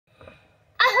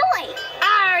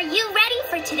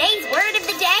for today's word of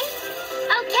the day?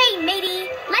 Okay, matey,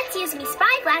 let's use me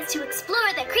spyglass to explore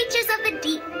the creatures of the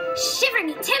deep. Shiver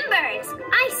me timbers!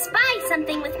 I spy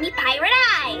something with me pirate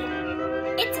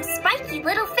eye. It's a spiky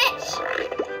little fish.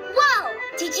 Whoa!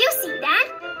 Did you see that?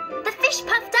 The fish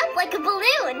puffed up like a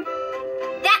balloon.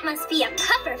 That must be a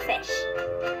pufferfish.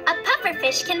 A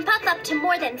pufferfish can puff up to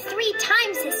more than 3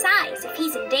 times his size if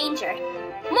he's in danger.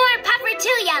 More puffer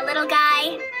to ya, little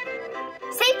guy.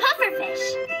 Say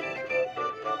pufferfish.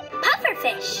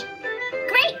 Pufferfish.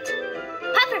 Great.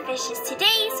 Pufferfish is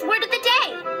today's word of the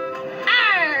day.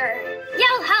 Arr!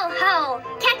 Yo ho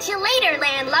ho! Catch you later,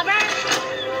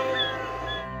 landlubber!